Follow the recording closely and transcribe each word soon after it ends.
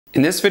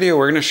In this video,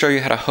 we're going to show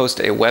you how to host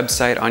a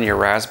website on your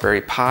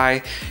Raspberry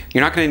Pi.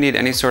 You're not going to need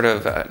any sort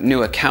of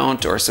new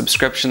account or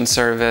subscription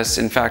service.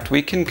 In fact,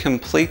 we can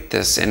complete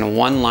this in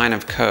one line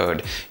of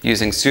code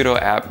using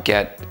sudo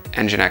apt-get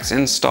NGINX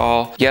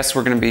install. Yes,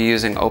 we're going to be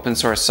using open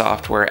source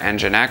software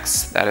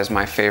NGINX. That is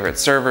my favorite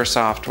server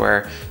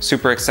software.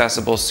 Super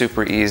accessible,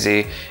 super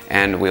easy,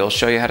 and we'll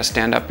show you how to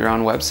stand up your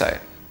own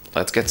website.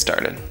 Let's get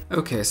started.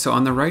 Okay, so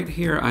on the right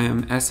here, I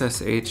am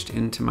SSH'd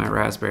into my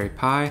Raspberry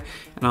Pi,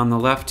 and on the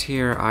left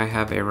here, I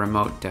have a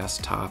remote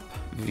desktop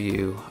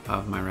view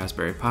of my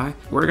Raspberry Pi.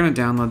 We're gonna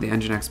download the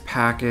NGINX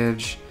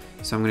package,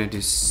 so I'm gonna do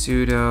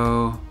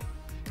sudo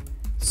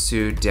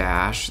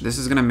dash. This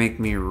is gonna make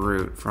me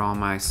root for all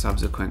my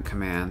subsequent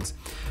commands.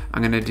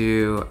 I'm gonna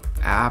do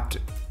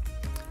apt-get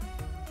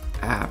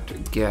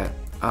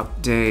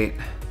update.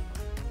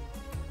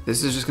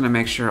 This is just going to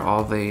make sure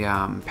all the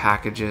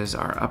packages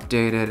are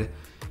updated,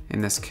 in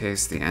this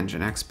case the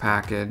NGINX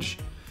package.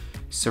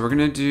 So we're going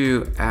to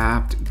do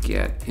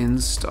apt-get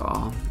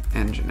install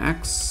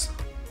NGINX.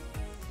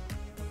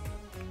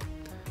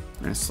 We're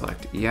going to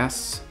select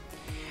yes.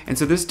 And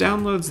so this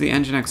downloads the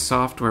NGINX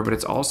software, but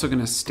it's also going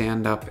to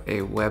stand up a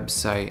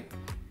website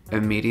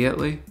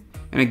immediately.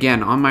 And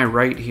again, on my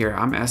right here,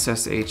 I'm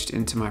SSH'd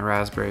into my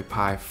Raspberry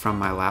Pi from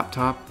my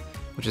laptop,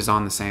 which is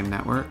on the same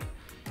network.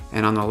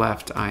 And on the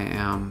left, I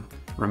am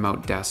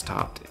remote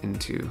desktoped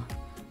into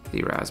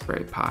the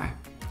Raspberry Pi.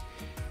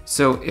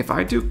 So if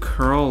I do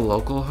curl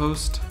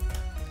localhost,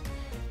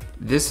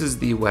 this is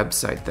the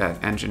website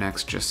that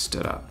NGINX just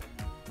stood up.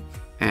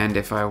 And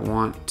if I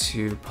want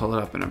to pull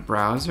it up in a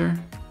browser,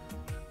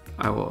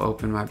 I will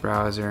open my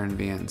browser in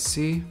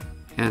VNC,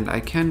 and I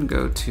can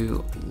go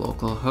to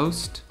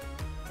localhost,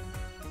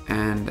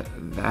 and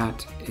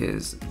that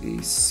is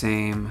the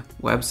same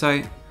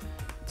website.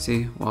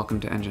 See, welcome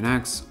to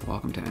NGINX,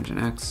 welcome to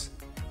NGINX.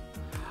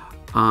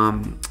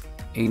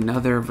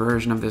 Another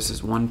version of this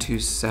is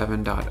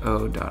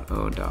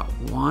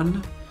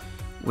 127.0.0.1,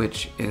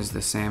 which is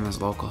the same as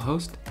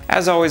localhost.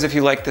 As always, if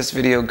you like this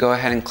video, go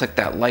ahead and click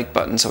that like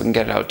button so we can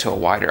get it out to a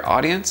wider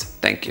audience.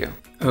 Thank you.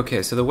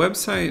 Okay, so the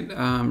website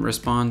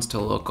responds to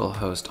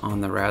localhost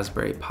on the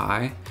Raspberry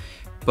Pi,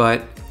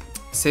 but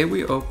say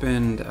we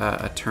opened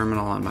a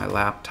terminal on my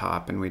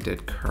laptop and we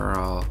did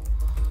curl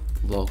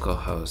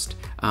localhost.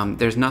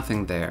 There's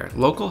nothing there.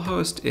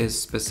 Localhost is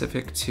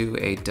specific to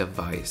a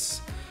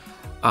device,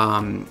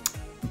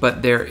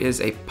 but there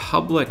is a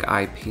public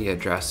IP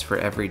address for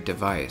every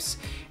device.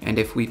 And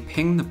if we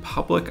ping the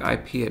public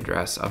IP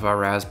address of our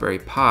Raspberry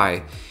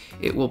Pi,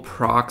 it will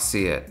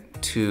proxy it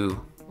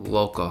to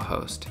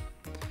localhost.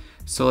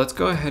 So let's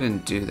go ahead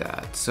and do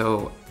that.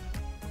 So,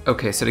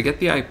 okay, so to get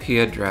the IP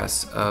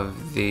address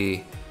of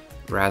the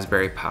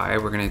Raspberry Pi,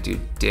 we're gonna do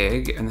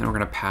dig, and then we're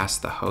gonna pass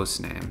the host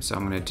name. So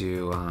I'm gonna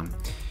do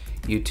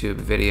YouTube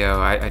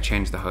video. I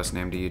changed the host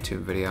name to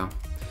YouTube video.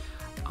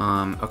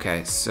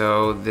 Okay,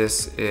 so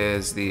this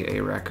is the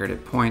A record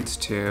it points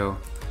to.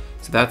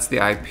 So that's the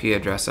IP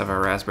address of our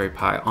Raspberry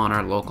Pi on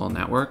our local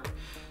network.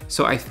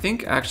 So I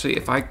think actually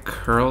if I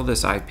curl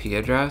this IP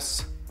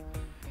address,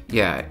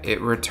 yeah,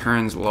 it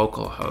returns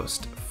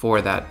localhost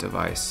for that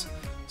device.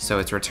 So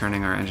it's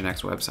returning our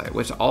NGINX website,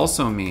 which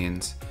also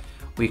means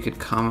we could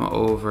come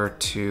over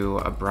to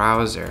a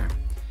browser,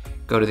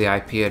 go to the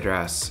IP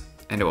address,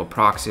 and it will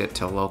proxy it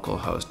to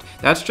localhost.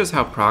 That's just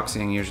how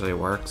proxying usually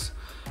works.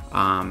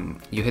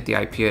 You hit the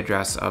IP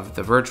address of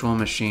the virtual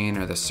machine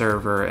or the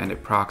server, and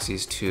it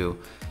proxies to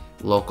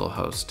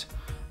localhost.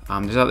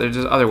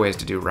 There's other ways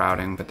to do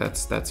routing, but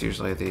that's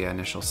usually the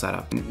initial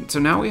setup. So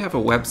now we have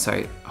a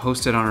website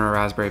hosted on our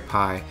Raspberry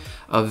Pi,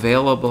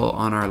 available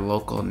on our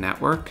local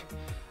network.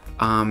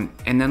 And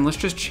then let's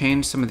just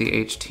change some of the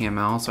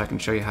HTML so I can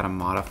show you how to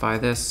modify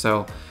this.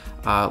 So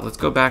let's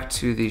go back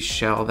to the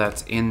shell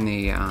that's in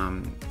the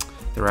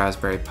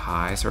Raspberry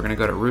Pi. So we're gonna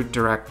go to root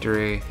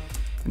directory,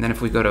 and then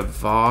if we go to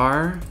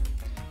var,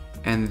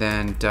 and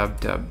then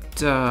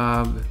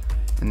www,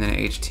 and then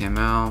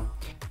HTML,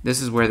 this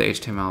is where the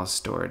HTML is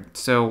stored.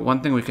 So one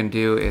thing we can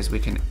do is we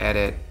can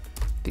edit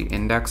the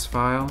index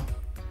file.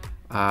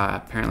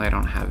 Apparently I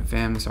don't have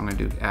Vim, so I'm gonna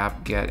do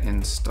apt-get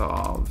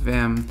install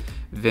Vim.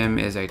 Vim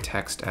is a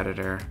text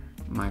editor,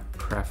 my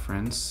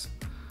preference.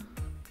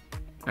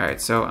 All right,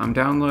 so I'm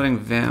downloading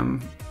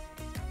Vim,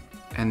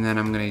 and then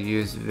I'm gonna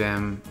use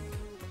Vim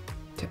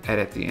to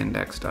edit the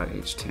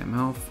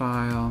index.html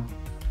file.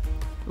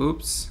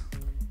 Oops.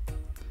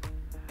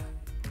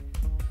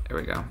 There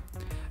we go.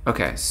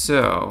 Okay,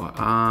 so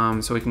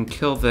so we can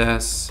kill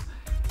this,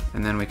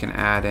 and then we can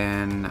add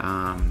in,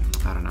 I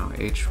don't know,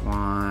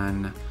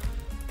 h1.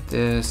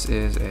 This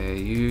is a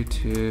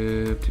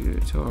YouTube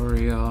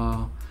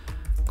tutorial.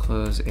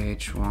 Close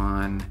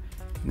h1. And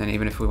then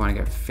even if we want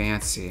to get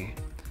fancy,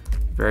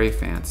 very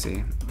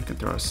fancy, we can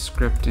throw a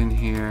script in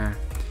here,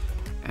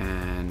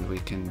 and we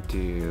can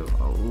do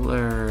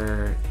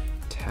alert,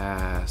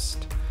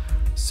 test.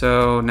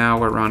 So now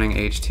we're running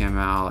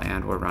HTML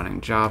and we're running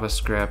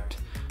JavaScript.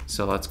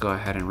 So let's go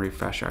ahead and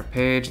refresh our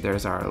page.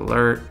 There's our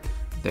alert.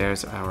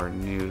 There's our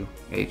new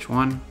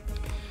h1.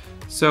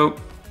 So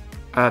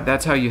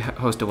That's how you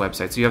host a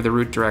website. So you have the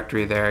root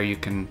directory there. You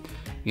can,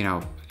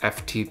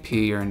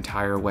 FTP your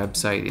entire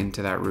website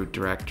into that root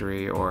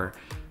directory, or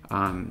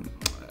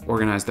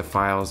organize the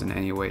files in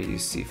any way you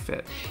see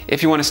fit.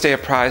 If you want to stay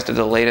apprised of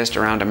the latest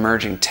around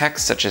emerging tech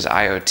such as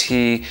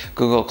IoT,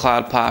 Google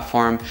Cloud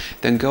Platform,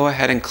 then go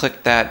ahead and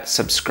click that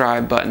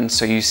subscribe button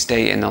so you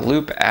stay in the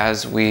loop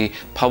as we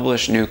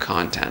publish new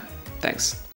content. Thanks.